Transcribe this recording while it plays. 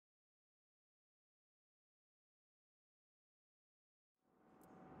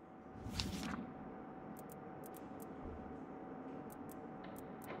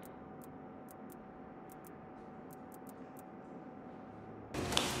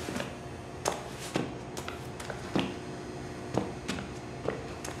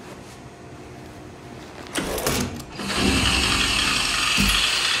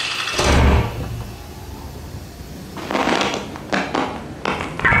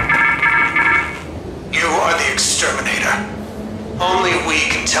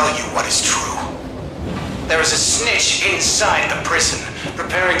snitch inside the prison,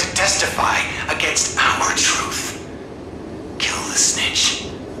 preparing to testify against our truth. Kill the snitch,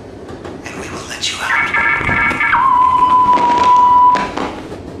 and we will let you out.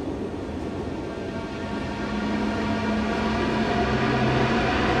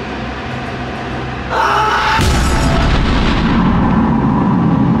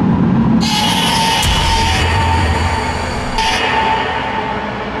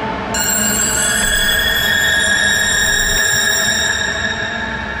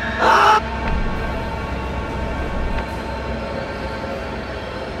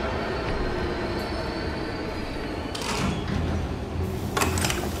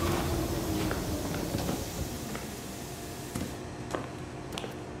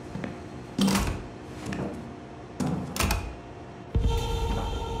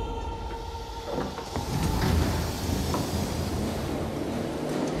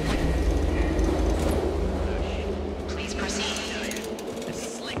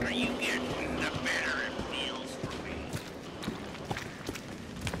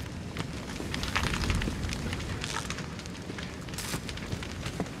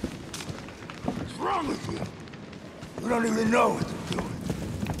 You don't even know what they're doing.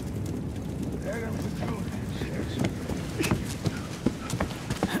 Let them do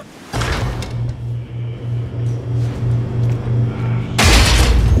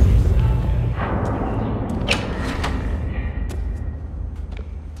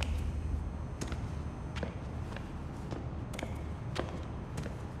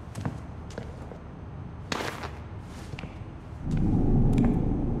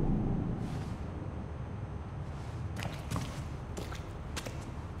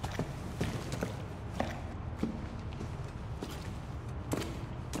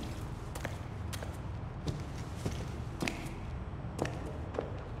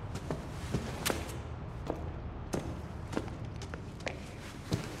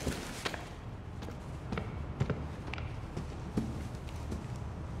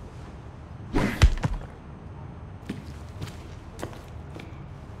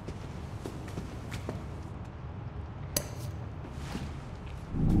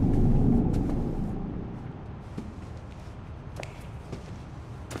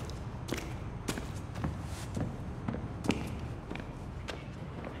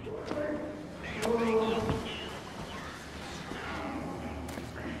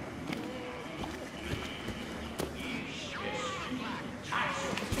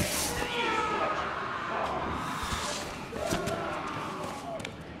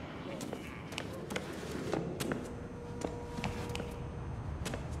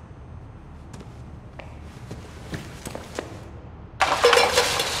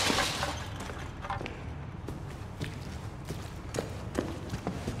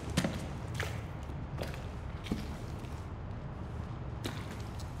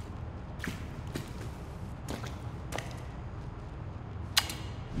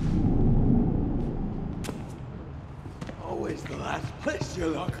always the last place you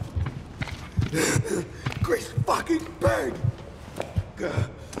look. Grease fucking pig!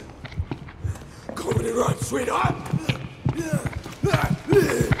 Coming and run, sweetheart!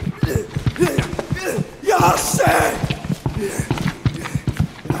 Y'all say!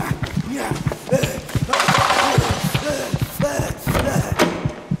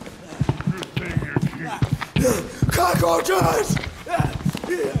 Cockroaches!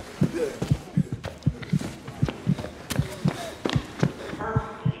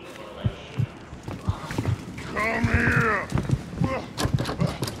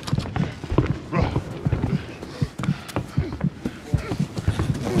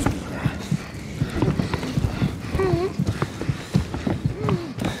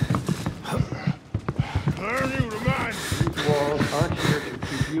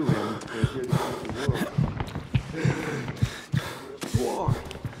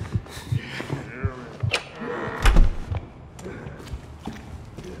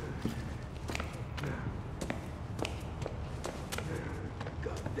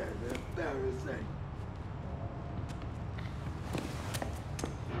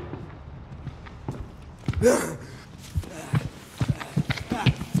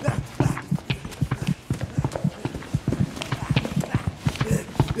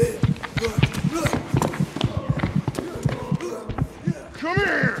 Come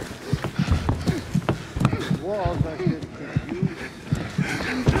here! Walls I could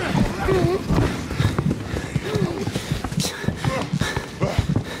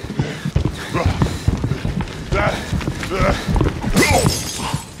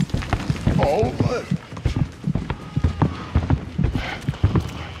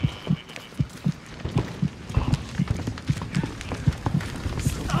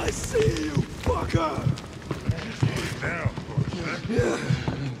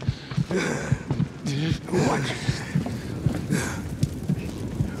Watch.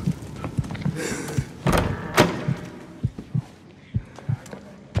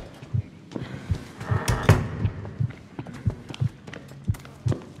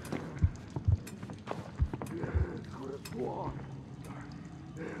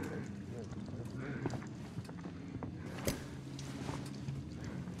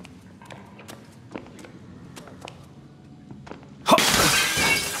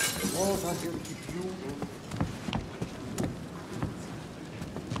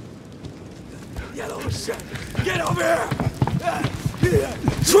 Yellow shit! Get over here!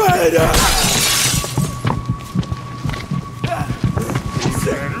 Traitor! You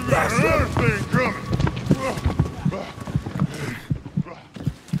got another thing coming.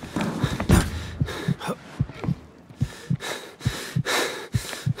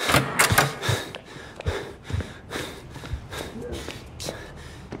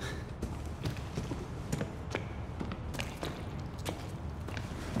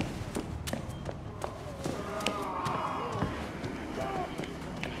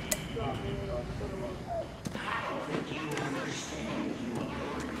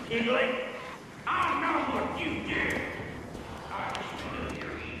 I know what you did. I knew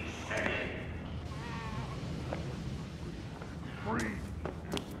you said it. Free.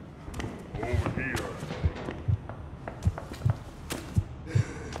 Over here.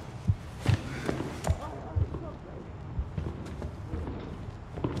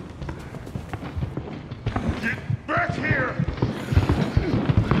 Get back here!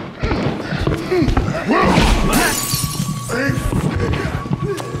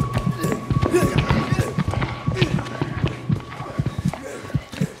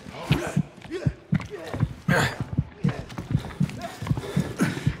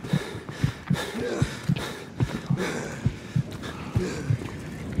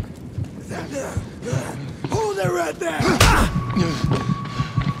 Hold it right there!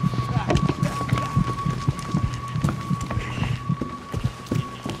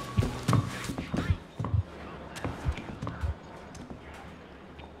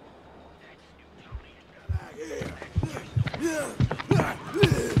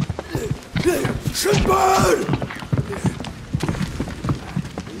 Should burn!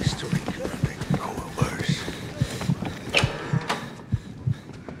 These story could make going worse.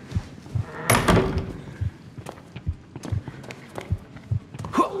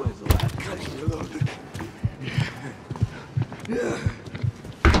 What was the last place you looked?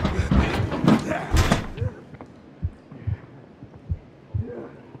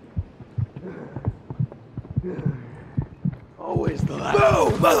 Always the last.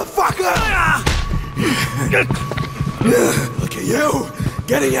 Move, motherfucker! Look at you,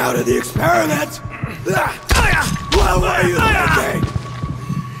 getting out of the experiment! What were you thinking?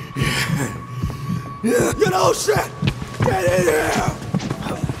 You know shit! Get in here!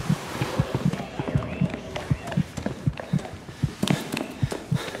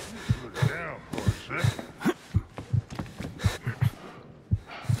 Look down for a sec.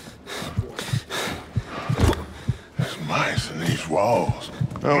 There's mice in these walls.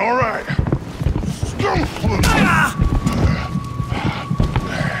 All right.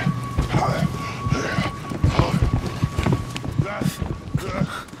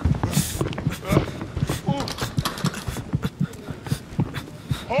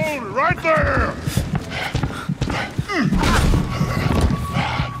 Hold it right there!